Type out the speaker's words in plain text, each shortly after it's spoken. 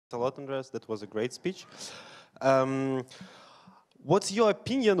a lot, Andreas. That was a great speech. What's your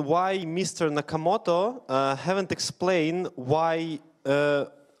opinion why Mr. Nakamoto haven't explained why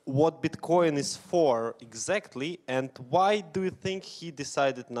what Bitcoin is for exactly, and why do you think he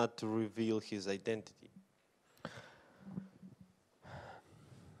decided not to reveal his identity?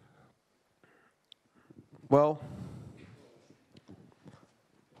 Well,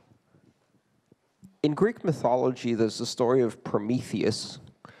 in Greek mythology, there's the story of Prometheus.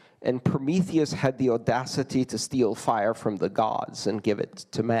 And Prometheus had the audacity to steal fire from the gods and give it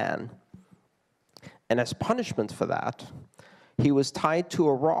to man. And as punishment for that, he was tied to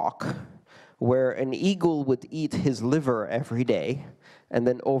a rock where an eagle would eat his liver every day, and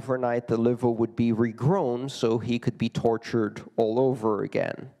then overnight the liver would be regrown so he could be tortured all over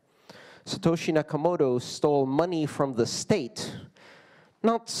again. Satoshi Nakamoto stole money from the state,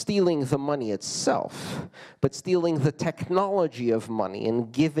 not stealing the money itself, but stealing the technology of money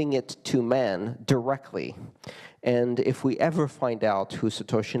and giving it to man directly. And if we ever find out who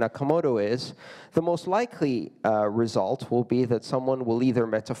Satoshi Nakamoto is, the most likely result will be that someone will either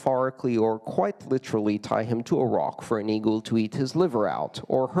metaphorically or quite literally tie him to a rock for an eagle to eat his liver out,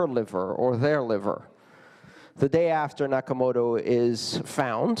 or her liver, or their liver. The day after Nakamoto is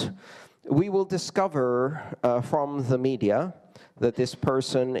found, we will discover from the media that this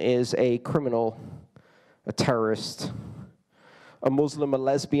person is a criminal, a terrorist, a Muslim, a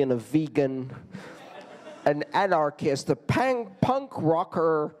lesbian, a vegan, an anarchist, a punk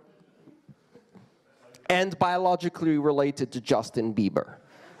rocker, and biologically related to Justin Bieber.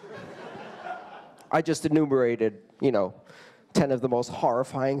 I just enumerated, 10 of the most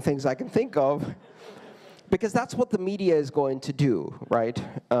horrifying things I can think of, because that's what the media is going to do, right?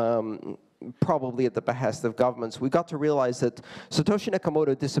 Probably at the behest of governments. We got to realize that Satoshi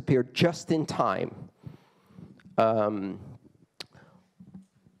Nakamoto disappeared just in time.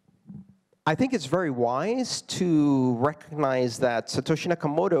 I think it's very wise to recognize that Satoshi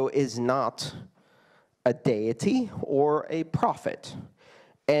Nakamoto is not a deity or a prophet,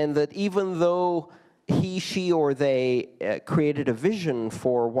 and that even though he, she, or they created a vision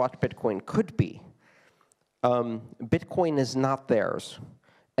for what Bitcoin could be, Bitcoin is not theirs.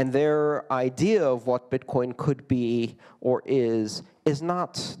 And their idea of what Bitcoin could be or is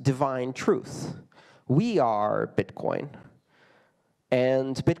not divine truth. We are Bitcoin.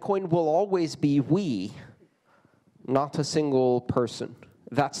 And Bitcoin will always be we, not a single person.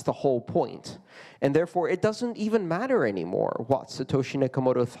 That's the whole point. And therefore, it doesn't even matter anymore what Satoshi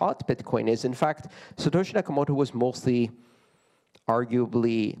Nakamoto thought Bitcoin is. In fact, Satoshi Nakamoto was mostly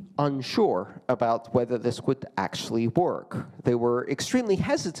arguably unsure about whether this would actually work. They were extremely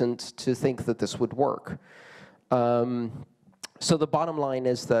hesitant to think that this would work. So the bottom line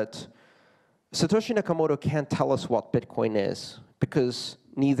is that Satoshi Nakamoto can't tell us what Bitcoin is, because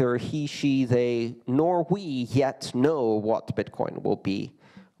neither he, she, they, nor we yet know what Bitcoin will be.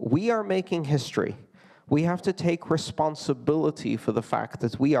 We are making history. We have to take responsibility for the fact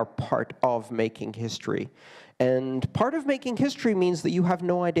that we are part of making history. And part of making history means that you have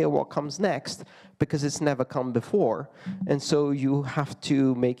no idea what comes next, because it's never come before. And so you have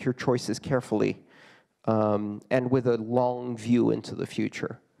to make your choices carefully and with a long view into the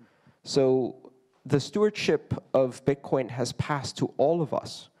future. So the stewardship of Bitcoin has passed to all of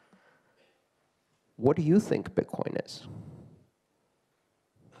us. What do you think Bitcoin is?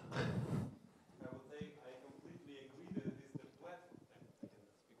 I would say I completely agree that it is the platform.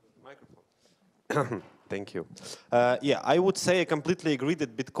 Speak with the microphone. Thank you. Yeah, I would say I completely agree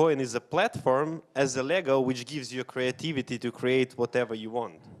that Bitcoin is a platform as a Lego which gives you creativity to create whatever you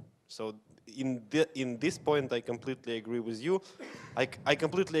want. So in this point, I completely agree with you. I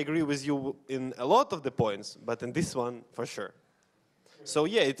completely agree with you in a lot of the points, but in this one, for sure. So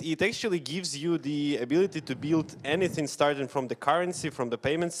yeah, it actually gives you the ability to build anything starting from the currency, from the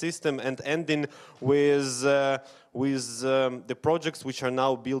payment system, and ending with the projects which are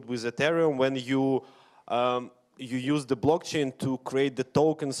now built with Ethereum, when you use the blockchain to create the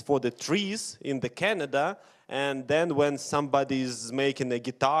tokens for the trees in the Canada, and then when somebody is making a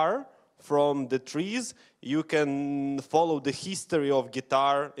guitar from the trees, you can follow the history of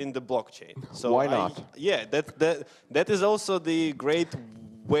guitar in the blockchain. So why not? Yeah, that is also the great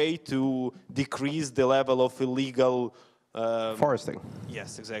way to decrease the level of illegal foresting.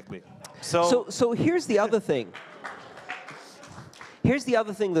 Yes, exactly. So here's the other thing. Here's the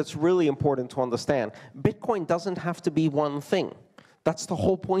other thing that's really important to understand. Bitcoin doesn't have to be one thing. That's the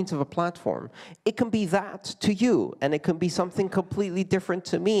whole point of a platform. It can be that to you, and it can be something completely different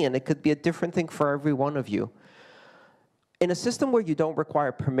to me, and it could be a different thing for every one of you. In a system where you don't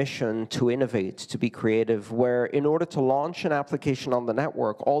require permission to innovate, to be creative, where in order to launch an application on the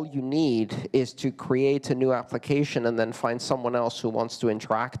network, all you need is to create a new application and then find someone else who wants to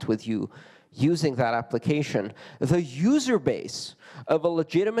interact with you using that application, the user base of a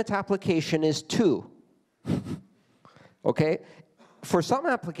legitimate application is 2. Okay? For some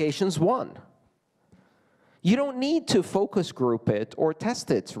applications, 1. You don't need to focus group it or test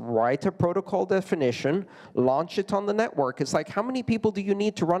it. Write a protocol definition, launch it on the network. It's like, how many people do you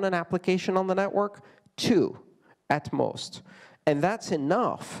need to run an application on the network? 2 at most. And that's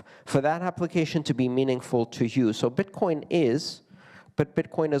enough for that application to be meaningful to you. So Bitcoin is, but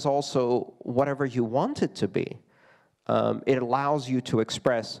Bitcoin is also whatever you want it to be. It allows you to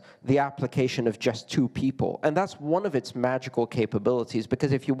express the application of just 2 people. And that's one of its magical capabilities,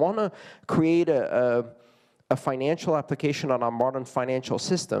 because if you want to create a financial application on a modern financial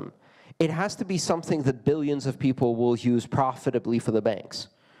system, it has to be something that billions of people will use profitably for the banks,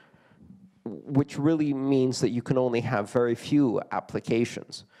 which really means that you can only have very few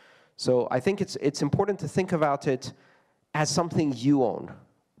applications. So I think it's important to think about it as something you own,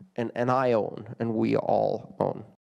 and I own, and we all own.